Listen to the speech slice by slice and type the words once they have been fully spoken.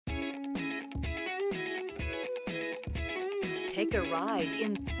Take a ride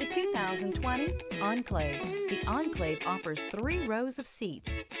in the 2020 Enclave. The Enclave offers 3 rows of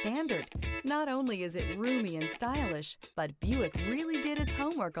seats, standard. Not only is it roomy and stylish, but Buick really did its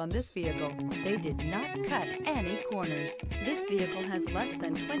homework on this vehicle. They did not cut any corners. This vehicle has less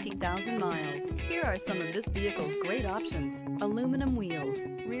than 20,000 miles. Here are some of this vehicle's great options: aluminum wheels,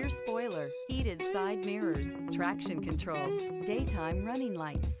 rear spoiler, heated side mirrors, traction control, daytime running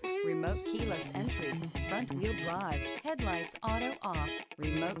lights, remote keyless entry, front wheel drive, headlights auto off,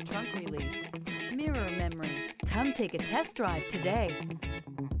 remote trunk release, mirror memory. Come take a test drive today.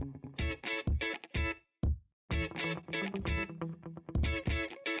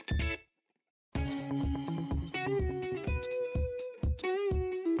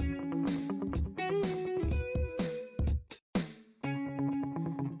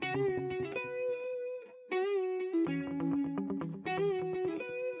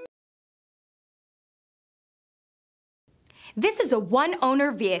 This is a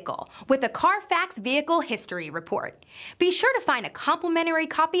one-owner vehicle with a Carfax Vehicle History Report. Be sure to find a complimentary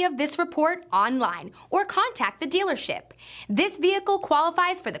copy of this report online or contact the dealership. This vehicle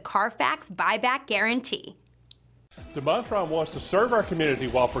qualifies for the Carfax Buyback Guarantee. DeMontrond wants to serve our community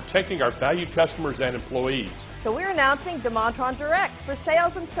while protecting our valued customers and employees. So we're announcing DeMontrond Direct for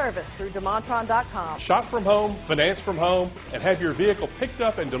sales and service through DeMontrond.com. Shop from home, finance from home, and have your vehicle picked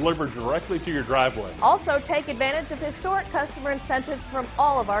up and delivered directly to your driveway. Also, take advantage of historic customer incentives from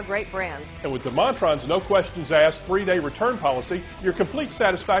all of our great brands. And with DeMontrond's no questions asked 3-day return policy, your complete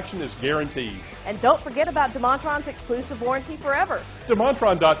satisfaction is guaranteed. And don't forget about DeMontrond's exclusive warranty forever.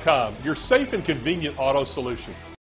 DeMontrond.com, your safe and convenient auto solution.